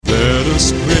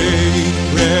us break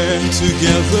bread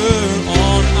together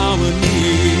on our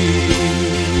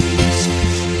knees.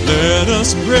 Let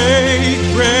us break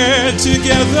bread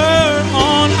together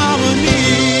on our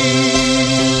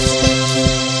knees.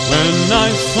 When I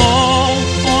fall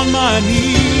on my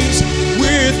knees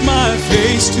with my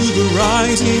face to the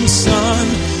rising sun,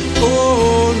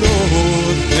 oh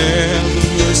Lord, have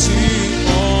mercy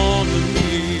on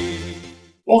me.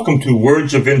 Welcome to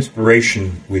Words of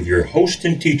Inspiration with your host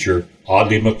and teacher,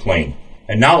 Audley McLean.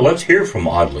 And now let's hear from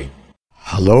Audley.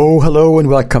 Hello, and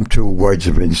welcome to Words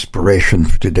of Inspiration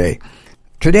for today.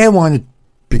 Today I want to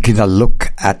begin a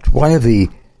look at one of the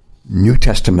New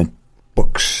Testament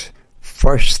books,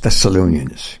 1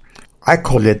 Thessalonians. I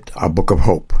call it a book of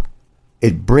hope.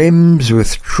 It brims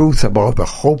with truth about the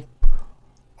hope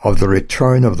of the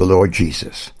return of the Lord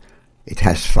Jesus. It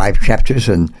has 5 chapters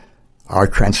in our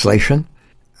translation,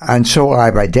 and so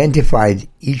I've identified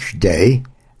each day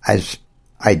as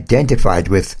identified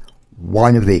with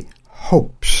one of the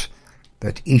hopes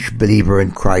that each believer in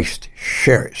Christ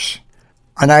shares.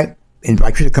 And I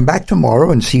invite you to come back tomorrow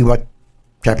and see what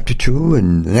chapter 2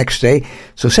 and the next day.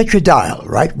 So set your dial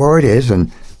right where it is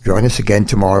and join us again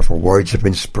tomorrow for Words of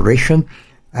Inspiration.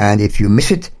 And if you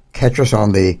miss it, catch us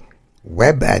on the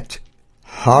web at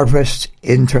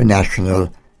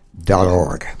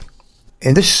harvestinternational.org.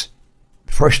 In this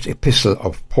first epistle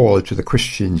of Paul to the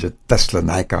Christians at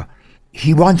Thessalonica,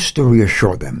 he wants to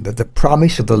reassure them that the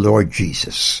promise of the Lord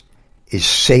Jesus is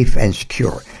safe and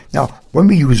secure. Now, when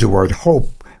we use the word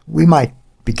hope, we might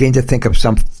begin to think of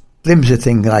some flimsy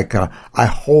thing like, I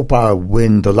hope I'll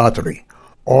win the lottery,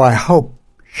 or I hope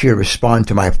she'll respond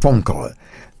to my phone call.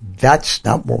 That's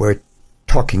not what we're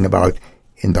talking about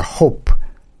in the hope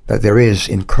that there is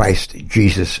in Christ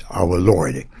Jesus our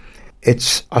Lord.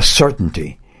 It's a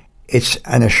certainty. It's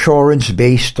an assurance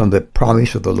based on the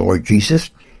promise of the Lord Jesus.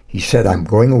 He said, I'm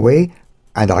going away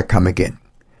and I'll come again.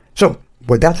 So,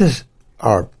 with that as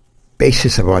our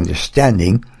basis of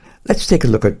understanding, let's take a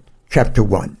look at chapter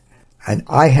 1. And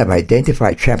I have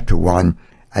identified chapter 1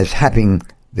 as having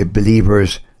the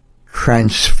believer's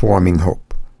transforming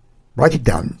hope. Write it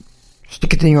down.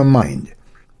 Stick it in your mind.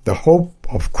 The hope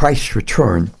of Christ's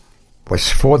return was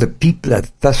for the people at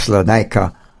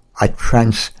Thessalonica a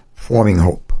transforming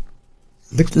hope.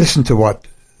 Listen to what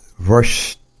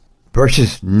verses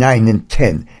 9 and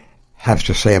 10 have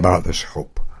to say about this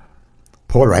hope.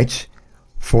 Paul writes,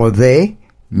 for they,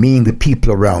 meaning the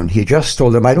people around, he just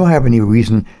told them, I don't have any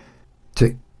reason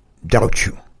to doubt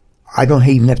you. I don't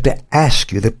even have to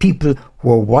ask you. The people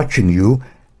who are watching you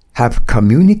have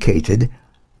communicated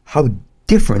how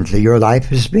differently your life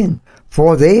has been.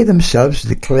 For they themselves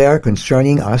declare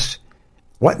concerning us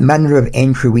what manner of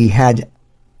entry we had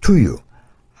to you.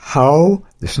 How,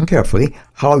 listen carefully,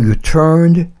 how you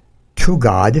turned to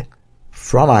God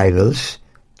from idols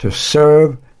to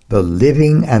serve the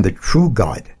living and the true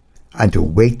God, and to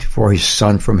wait for his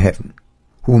Son from heaven,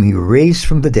 whom he raised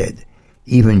from the dead,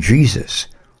 even Jesus,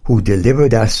 who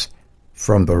delivered us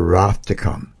from the wrath to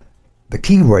come. The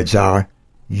key words are,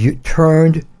 you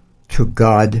turned to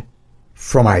God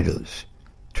from idols,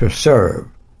 to serve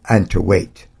and to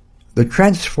wait. The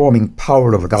transforming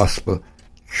power of the gospel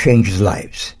changes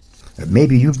lives.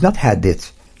 Maybe you've not had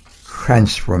this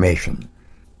transformation.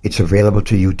 It's available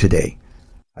to you today.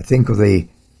 I think of the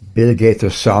Bill Gaither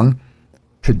song,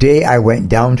 Today I went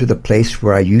down to the place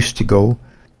where I used to go.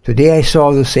 Today I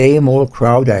saw the same old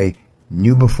crowd I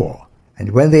knew before.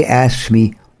 And when they asked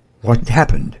me what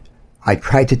happened, I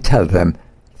tried to tell them,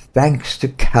 thanks to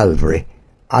Calvary,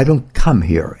 I don't come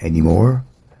here anymore.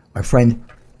 My friend,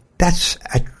 that's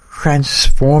a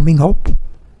transforming hope.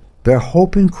 Their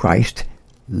hope in Christ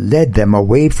led them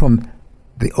away from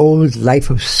the old life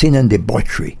of sin and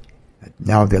debauchery.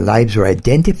 Now their lives are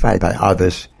identified by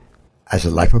others as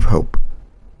a life of hope.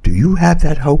 Do you have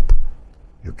that hope?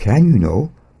 You can, you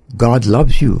know. God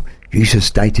loves you.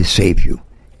 Jesus died to save you.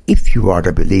 If you are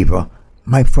a believer,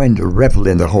 my friend, revel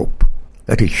in the hope.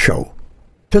 Let it show.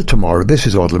 Till tomorrow, this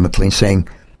is Audley McLean saying,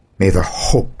 may the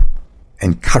hope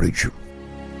encourage you.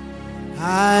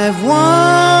 I've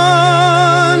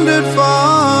wandered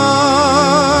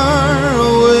far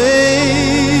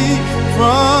away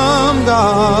from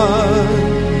God.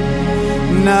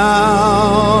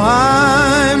 Now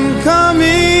I'm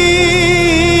coming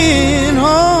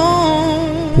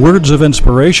home. Words of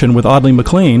Inspiration with Audley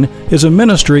McLean is a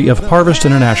ministry of Harvest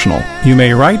International. You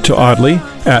may write to Audley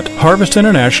at Harvest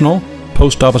International,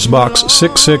 Post Office Box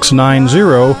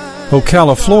 6690,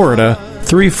 Ocala, Florida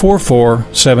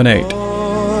 34478.